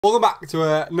Welcome back to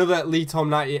another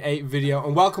LeeTom98 video,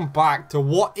 and welcome back to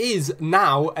what is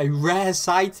now a rare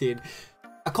sighted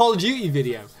Call of Duty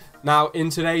video. Now,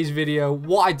 in today's video,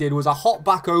 what I did was I hopped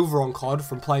back over on COD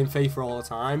from playing FIFA all the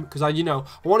time because I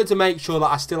wanted to make sure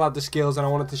that I still had the skills, and I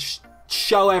wanted to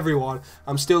show everyone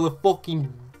I'm still the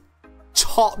fucking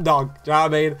top dog. Do you know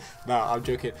what I mean? No, I'm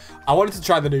joking. I wanted to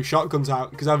try the new shotguns out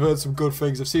because I've heard some good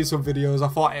things. I've seen some videos. I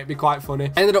thought it'd be quite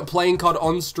funny. I ended up playing COD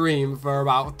on stream for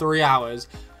about 3 hours.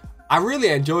 I really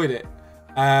enjoyed it.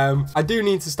 I do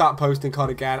need to start posting COD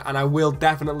again, and I will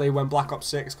definitely when Black Ops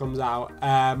 6 comes out.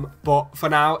 But for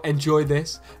now, enjoy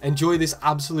this. Enjoy this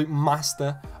absolute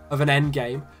master of an end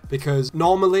game, because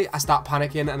normally I start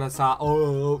panicking and I start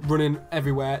running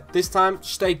everywhere. This time,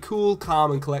 stay cool,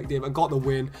 calm, and collective. I got the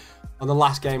win on the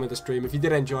last game of the stream. If you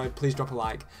did enjoy, please drop a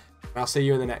like, and I'll see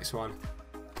you in the next one.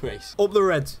 Peace. Up the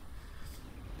Reds.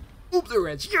 Up the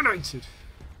Reds. United.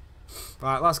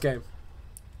 Right, last game.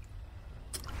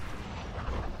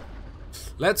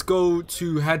 Let's go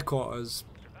to headquarters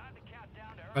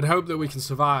and hope that we can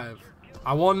survive.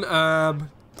 I want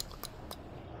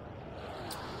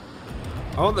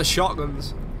the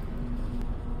shotguns.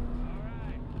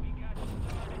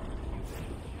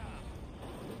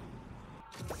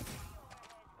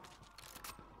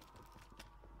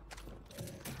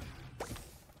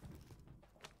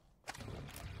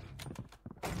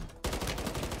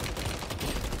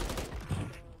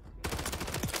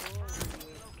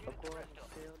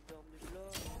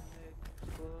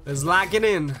 There's lagging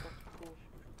in.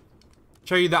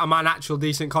 Show you that I'm an actual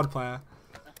decent COD player.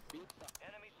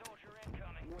 Enemy soldier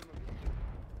incoming.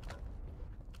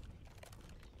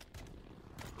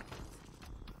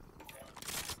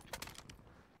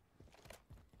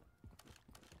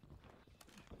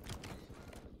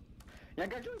 Y'a un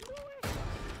gars de ouais.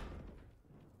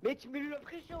 Mec, mets-lui la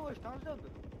pression, ouais, je t'en donne.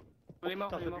 On est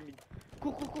mort, on est mort.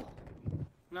 Cours, cours, cours.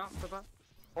 Non, je peux pas.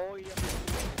 Oh, il a...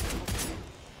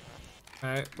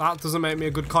 Okay, that doesn't make me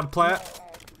a good COD player.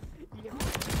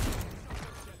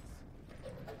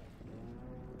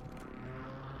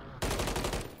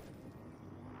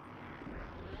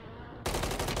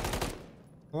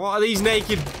 What are these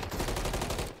naked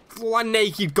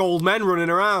gold men running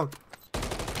around?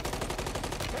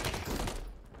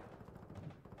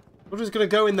 We're just gonna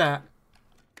go in there.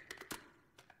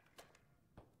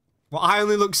 Well, I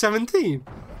only look 17.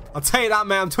 I'll tell you that,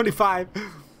 man. I'm 25.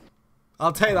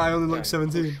 I'll tell you that I only look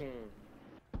 17.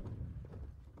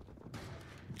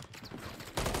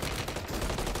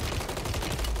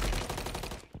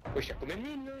 Wesh, y'a combien de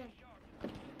lignes là?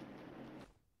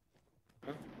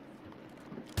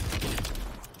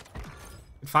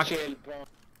 In fact, Quel bon.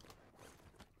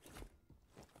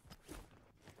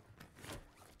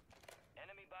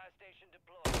 Enemy buy station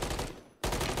deployed.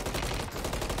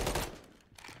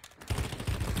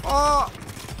 oh,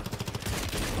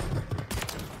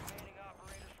 Remaining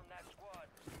operators from that squad.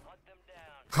 Hunt them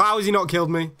down. how has he not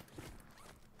killed me?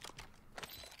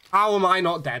 How am I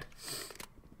not dead?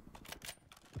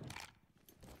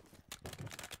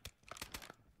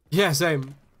 Yeah,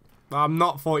 same. I'm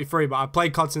not 43, but I've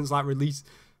played COD since like release.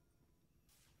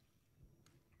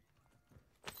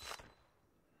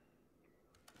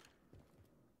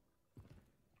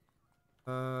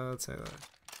 Let's say that.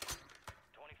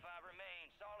 25 remain.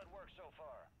 Solid work so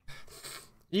far.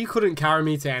 You couldn't carry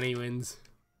me to any wins.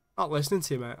 Not listening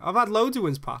to you, mate. I've had loads of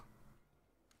wins, pa.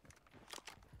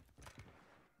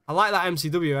 I like that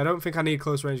MCW. I don't think I need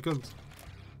close range guns.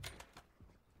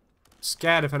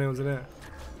 Scared if anyone's in here.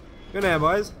 Good here,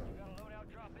 boys.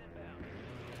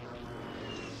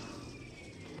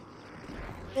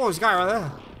 Oh, there's a guy right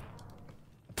there.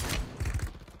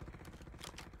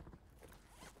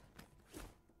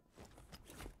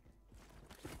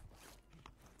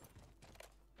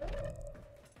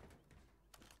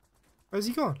 Where's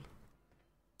he gone?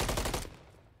 Keep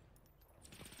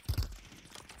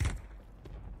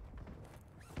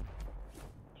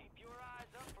your eyes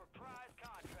up for prize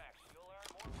contracts. You'll earn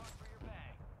more bucks for your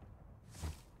bang.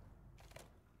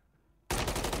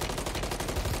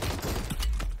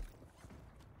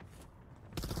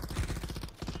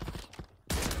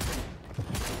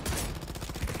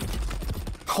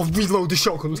 I'll reload the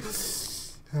shotguns.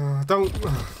 Don't.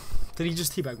 Did he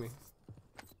just teabag me?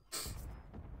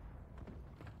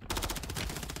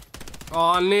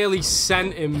 Oh, I nearly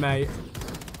sent him, mate.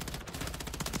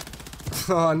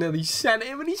 Oh, I nearly sent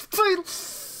him and he's failed.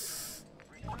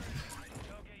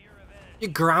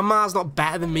 Your grandma's not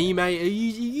better than me, mate. Are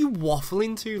you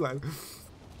waffling too low? Look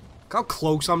how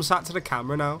close I'm sat to the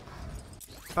camera now.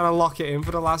 Trying to lock it in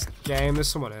for the last game. There's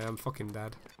someone here. I'm fucking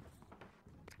dead.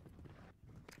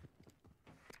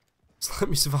 Let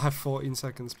me survive 14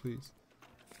 seconds, please.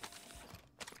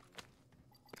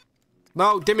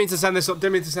 No, didn't mean to send this up.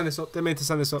 Didn't mean to send this up. Didn't mean to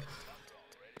send this up.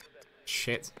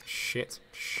 Shit. Shit.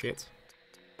 Shit.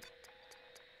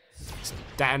 Let's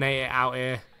detonate it out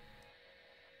here.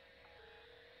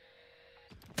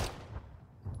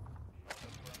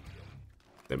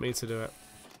 Didn't mean to do it.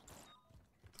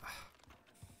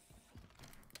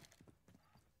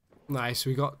 Nice.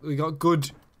 We got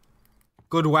good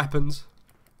weapons.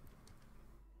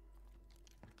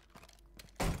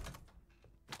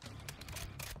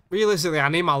 Realistically, I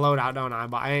need my loadout, don't I?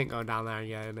 But I ain't going down there and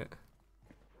getting it.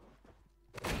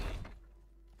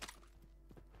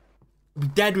 I'll be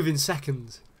dead within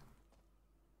seconds.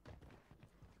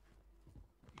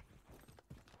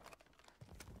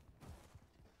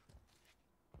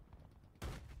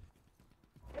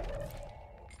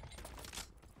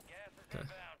 Okay.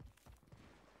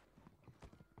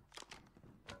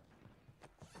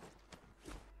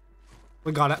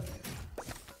 We got it.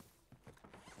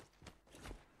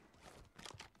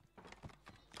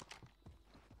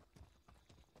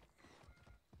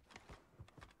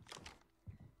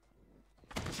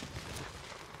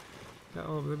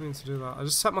 Oh, I didn't mean to do that. I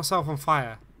just set myself on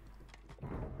fire.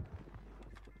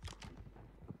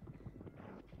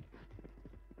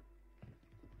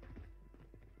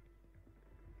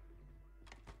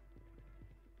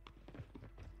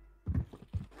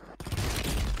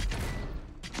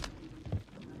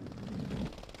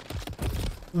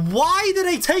 Why do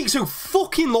they take so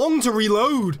fucking long to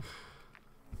reload?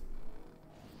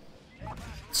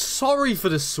 Sorry for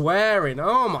the swearing.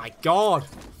 Oh my god.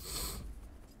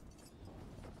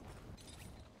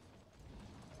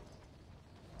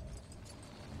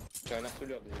 J'ai un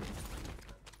harceleur déjà.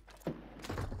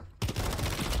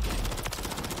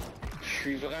 Je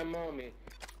suis vraiment, mais...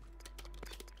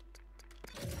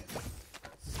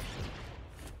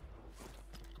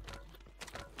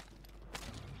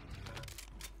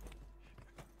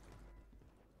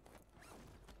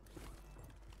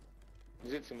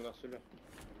 Z, c'est mon harceleur.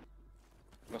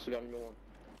 Mon harceleur numéro 1.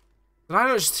 Did I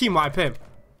not just team wipe him?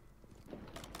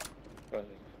 Ouais,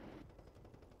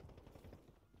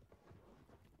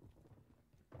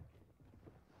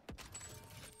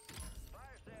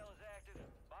 Fire sale is active.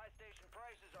 Buy station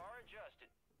prices are adjusted.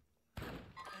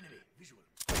 Enemy visual.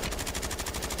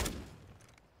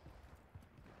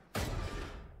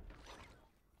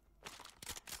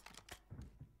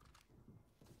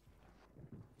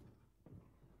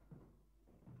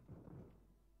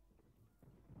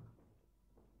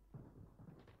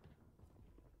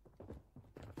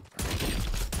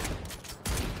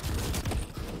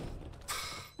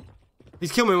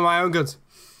 He's killing me with my own guns.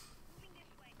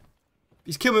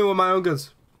 He's killing me with my own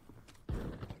guns.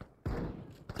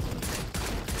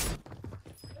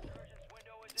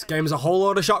 This game is a whole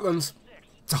load of shotguns.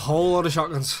 It's a whole load of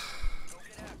shotguns.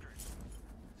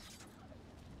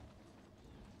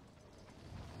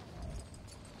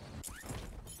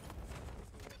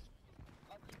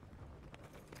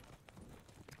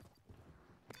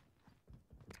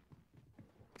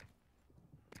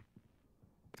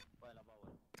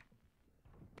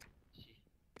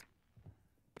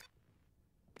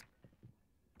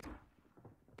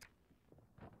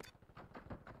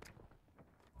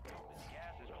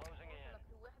 Gas is closing in.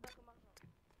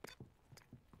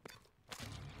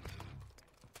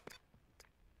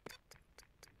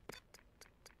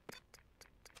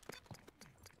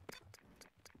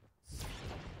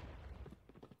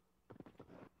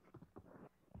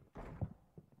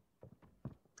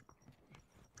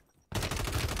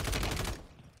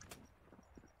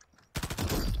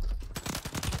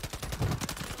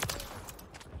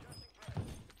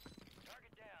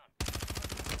 Target down.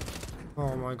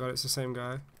 Oh my god, it's the same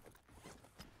guy.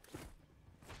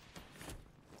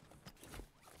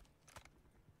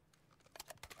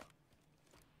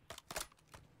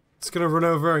 It's gonna run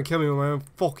over and kill me with my own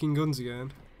fucking guns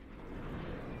again.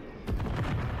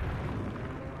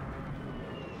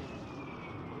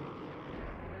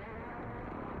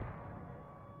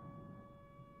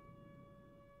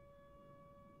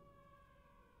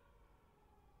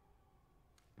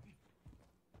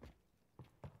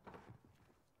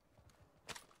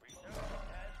 Resurgence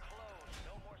has closed.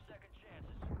 No more second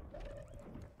chances.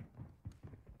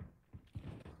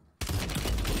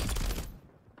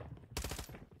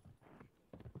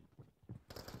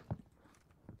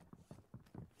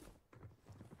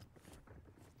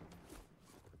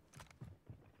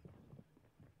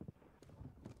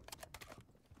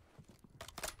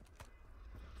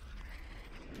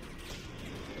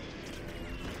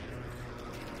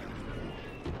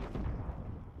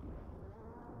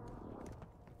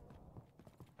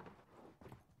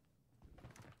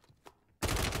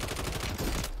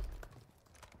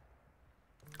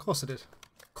 course I did.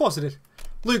 Of course I did.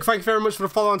 Luke, thank you very much for the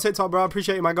follow on TikTok, bro. I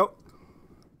appreciate you, my goat.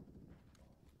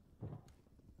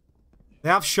 They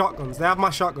have shotguns. They have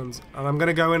my shotguns. And I'm going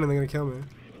to go in and they're going to kill me.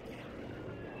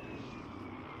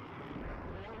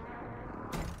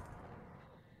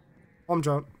 Bomb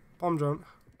drone. Bomb drone.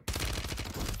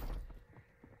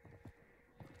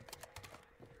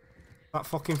 That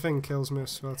fucking thing kills me, I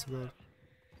swear to God.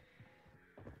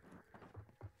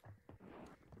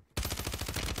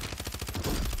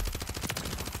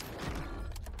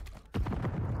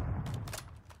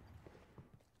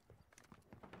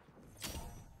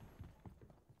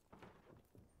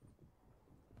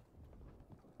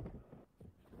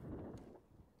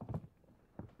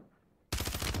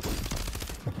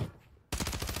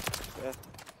 Yeah.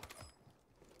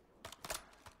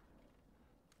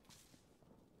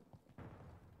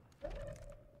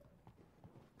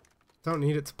 Don't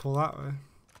need it to pull that way.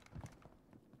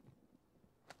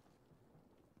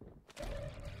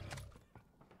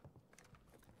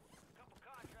 Couple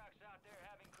contracts out there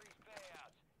have increased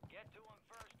payouts. Get to them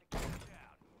first to cash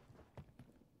out.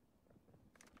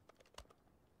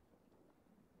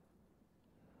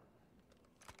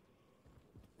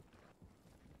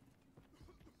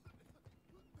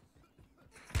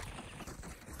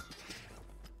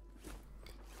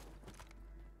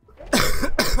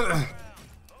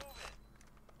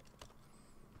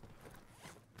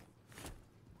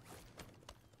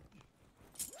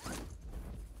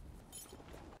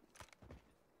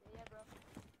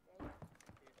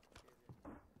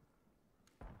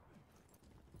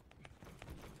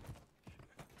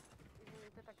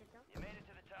 You made it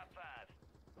to the top 5.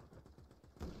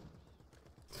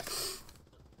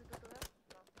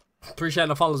 Appreciate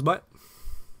the follows, mate.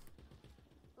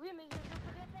 Oui, mais je peux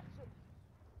réflexe.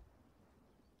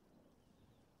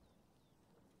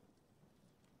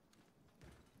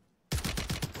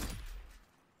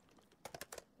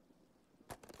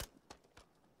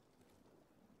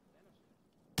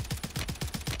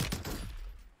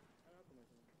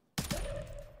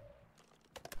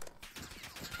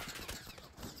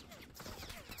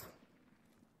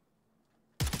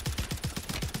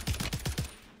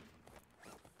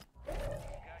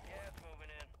 Got gas moving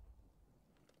in.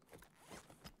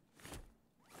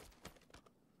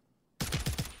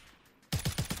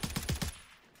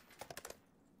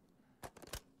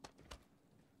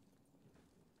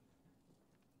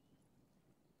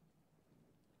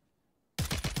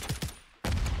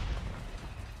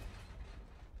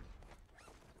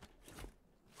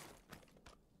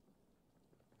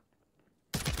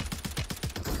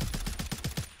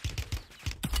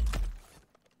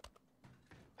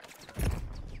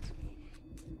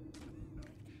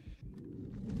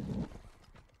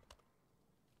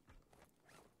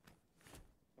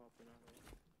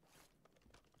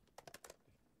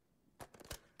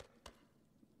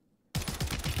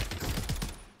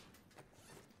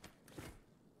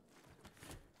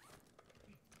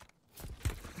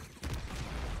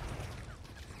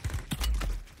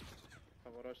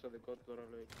 Agora esta de cot doar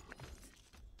lui.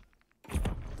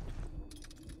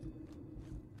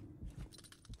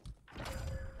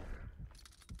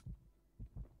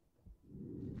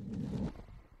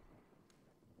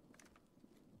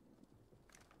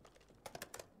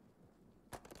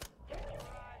 Get your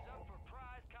eyes up for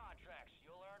prize contracts.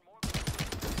 You'll earn more.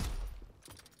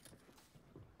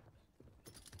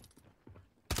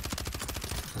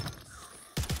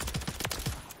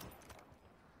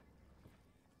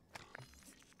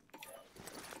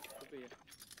 Copie.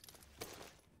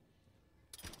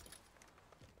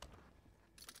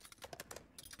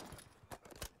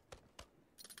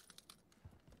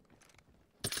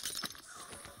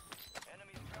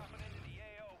 Enemies dropping into the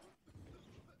AO.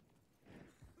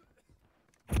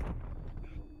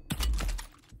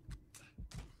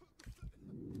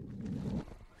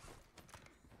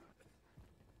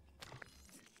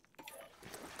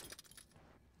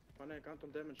 Ma ναι, κάνω τον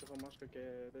damage, έχω μάσκα και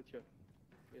τέτοιο.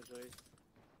 Για ζωή.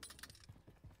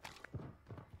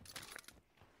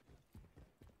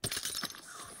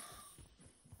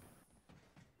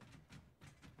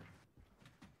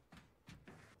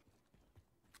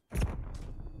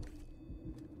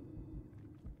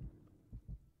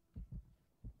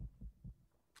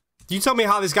 You tell me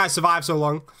how this guy survived so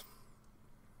long.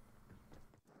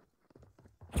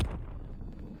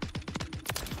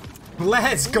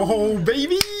 Let's go,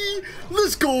 baby!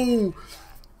 Let's go!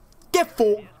 Get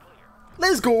full!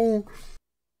 Let's go!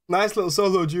 Nice little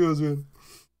solo duos, man.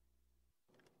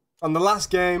 On the last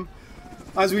game,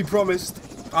 as we promised,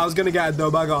 I was gonna get a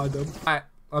dub. I got a dub. Alright,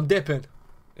 I'm dipping.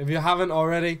 If you haven't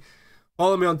already,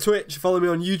 follow me on Twitch, follow me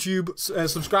on YouTube,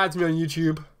 subscribe to me on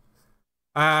YouTube.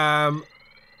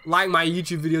 like my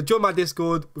YouTube video, join my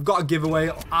Discord. We've got a giveaway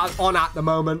on at the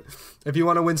moment. If you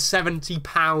want to win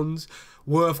 £70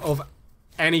 worth of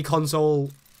any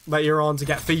console that you're on to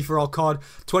get FIFA or COD,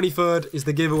 23rd is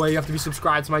the giveaway. You have to be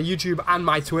subscribed to my YouTube and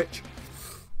my Twitch.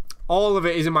 All of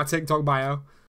it is in my TikTok bio.